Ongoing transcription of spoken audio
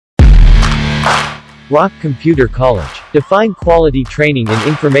Rock Computer College. Define quality training in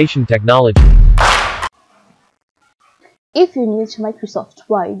information technology. If you're new to Microsoft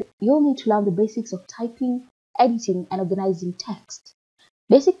Word, you'll need to learn the basics of typing, editing, and organizing text.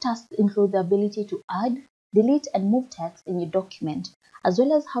 Basic tasks include the ability to add, delete, and move text in your document, as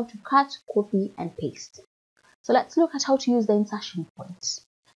well as how to cut, copy, and paste. So let's look at how to use the insertion points.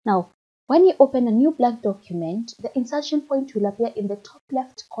 Now, when you open a new blank document, the insertion point will appear in the top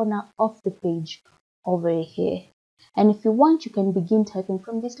left corner of the page over here. And if you want, you can begin typing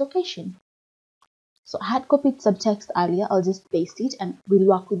from this location. So I had copied some text earlier, I'll just paste it and we'll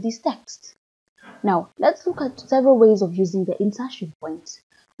work with this text. Now, let's look at several ways of using the insertion points.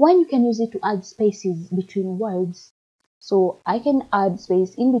 One, you can use it to add spaces between words. So I can add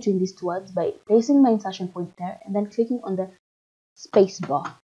space in between these two words by placing my insertion point there and then clicking on the space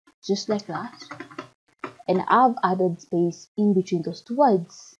bar, just like that. And I've added space in between those two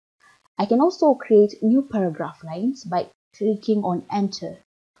words. I can also create new paragraph lines by clicking on enter.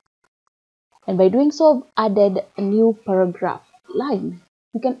 And by doing so, I've added a new paragraph line.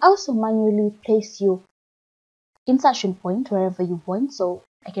 You can also manually place your insertion point wherever you want. So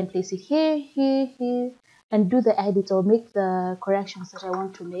I can place it here, here, here, and do the edit or make the corrections that I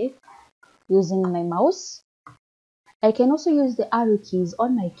want to make using my mouse. I can also use the arrow keys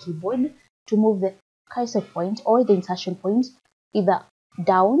on my keyboard to move the cursor point or the insertion point either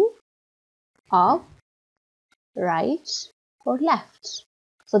down, up, right, or left.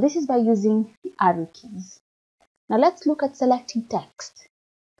 So this is by using the arrow keys. Now let's look at selecting text.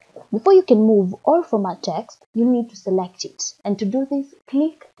 Before you can move or format text, you need to select it. And to do this,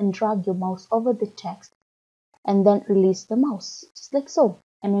 click and drag your mouse over the text and then release the mouse, just like so.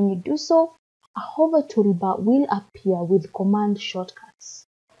 And when you do so, a hover toolbar will appear with command shortcuts.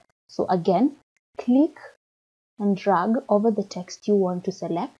 So again, click and drag over the text you want to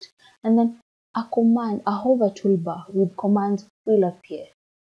select, and then a hover toolbar with commands will appear.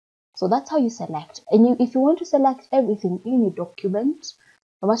 So that's how you select. And if you want to select everything in your document,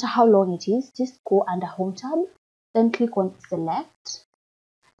 no matter how long it is, just go under Home tab, then click on Select,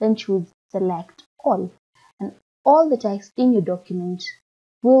 then choose Select All. And all the text in your document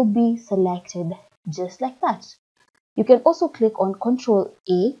will be selected just like that. You can also click on Ctrl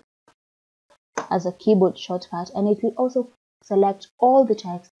A as a keyboard shortcut, and it will also select all the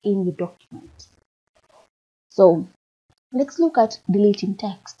text in your document. So let's look at deleting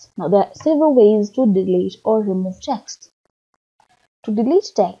text. Now there are several ways to delete or remove text. To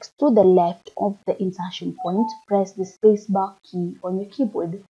delete text, to the left of the insertion point, press the spacebar key on your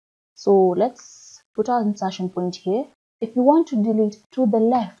keyboard. So let's put our insertion point here. If you want to delete to the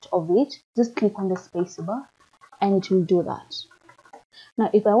left of it, just click on the spacebar and it will do that. Now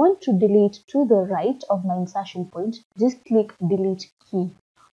if I want to delete to the right of my insertion point, just click delete key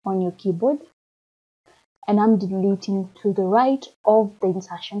on your keyboard and I'm deleting to the right of the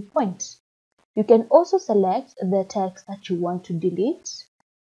insertion point. You can also select the text that you want to delete.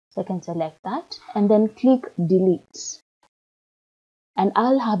 So I can select that and then click delete. And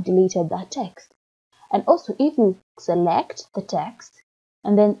I'll have deleted that text. And also if you select the text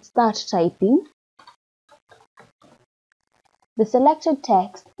and then start typing, the selected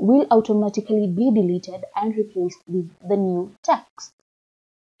text will automatically be deleted and replaced with the new text.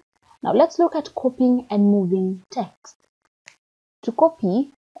 Now let's look at copying and moving text. To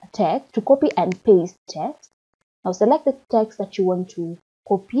copy and paste text, now select the text that you want to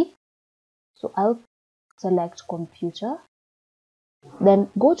copy. So I'll select computer. Then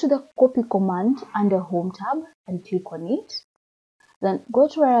go to the copy command under Home tab and click on it. Then go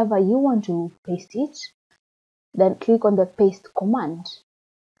to wherever you want to paste it. Then click on the paste command.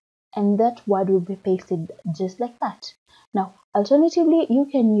 And that word will be pasted just like that. Now, alternatively, you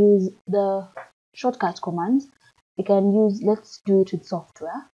can use the shortcut commands. You can use, let's do it with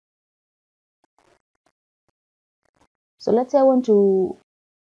software. So let's say I want to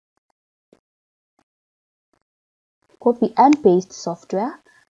copy and paste software.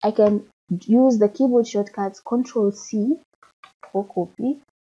 I can use the keyboard shortcuts Ctrl C for copy,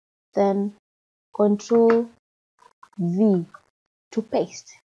 then Ctrl V to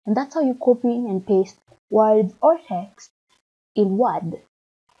paste. And that's how you copy and paste words or text in Word.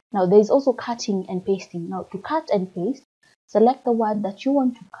 Now there is also cutting and pasting. Now to cut and paste, select the word that you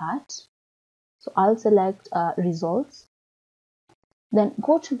want to cut. So I'll select results. Then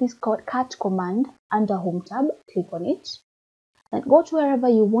go to this cut command under Home tab, click on it. Then go to wherever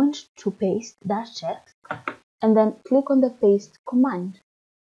you want to paste that text and then click on the paste command.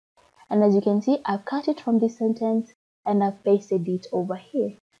 And as you can see, I've cut it from this sentence and I've pasted it over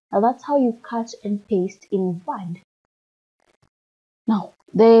here. Now that's how you cut and paste in Word. Now,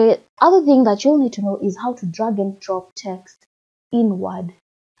 the Other thing that you'll need to know is how to drag and drop text in Word.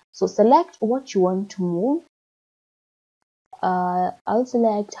 So select what you want to move. I'll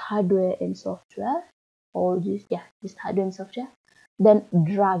select hardware and software, or just hardware and software. Then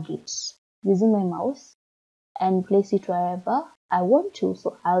drag it using my mouse and place it wherever I want to.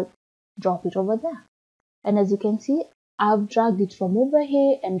 So I'll drop it over there. And as you can see, I've dragged it from over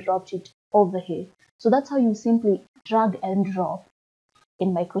here and dropped it over here. So that's how you simply drag and drop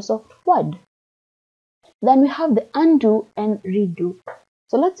in Microsoft Word. Then we have the undo and redo.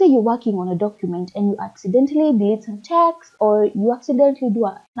 So let's say you're working on a document and you accidentally delete some text, or you accidentally do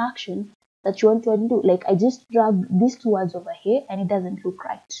an action that you want to undo. Like I just dragged these two words over here and it doesn't look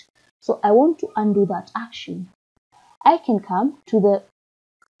right. So I want to undo that action. I can come to the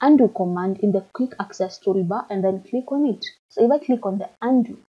undo command in the quick access toolbar and then click on it. So if I click on the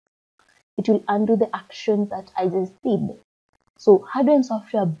undo, it will undo the action that I just did. So hardware and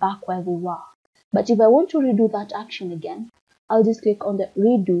software are back where they were. But if I want to redo that action again, I'll just click on the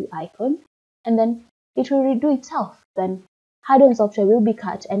redo icon and then it will redo itself. Then hardware and software will be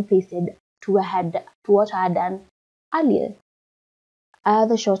cut and pasted to what I had done earlier.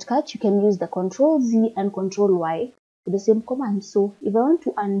 Other shortcut, you can use the Ctrl Z and Ctrl Y for the same command. So if I want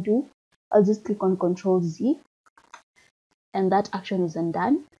to undo, I'll just click on Ctrl Z and that action is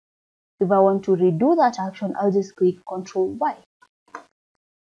undone. If I want to redo that action, I'll just click Ctrl Y.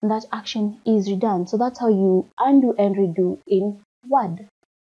 And that action is redone. So that's how you undo and redo in Word.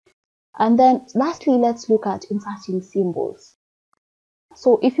 And then lastly, let's look at inserting symbols.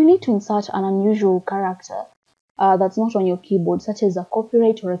 So if you need to insert an unusual character that's not on your keyboard, such as a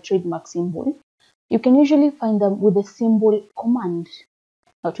copyright or a trademark symbol, you can usually find them with the symbol command.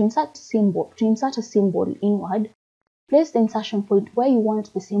 Now to insert a symbol in Word, place the insertion point where you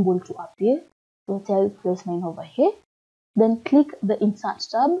want the symbol to appear. So let's say I'll place mine over here. Then click the Insert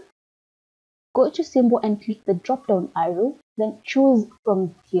tab, go to Symbol and click the drop down arrow, then choose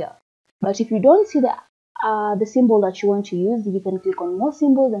from here. But if you don't see the symbol that you want to use, you can click on More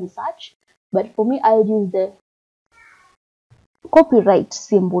Symbols and search. But for me, I'll use the copyright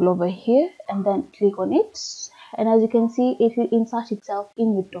symbol over here and then click on it. And as you can see, it will insert itself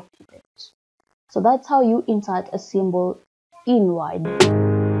in your document. So that's how you insert a symbol in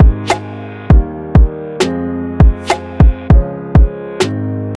Word.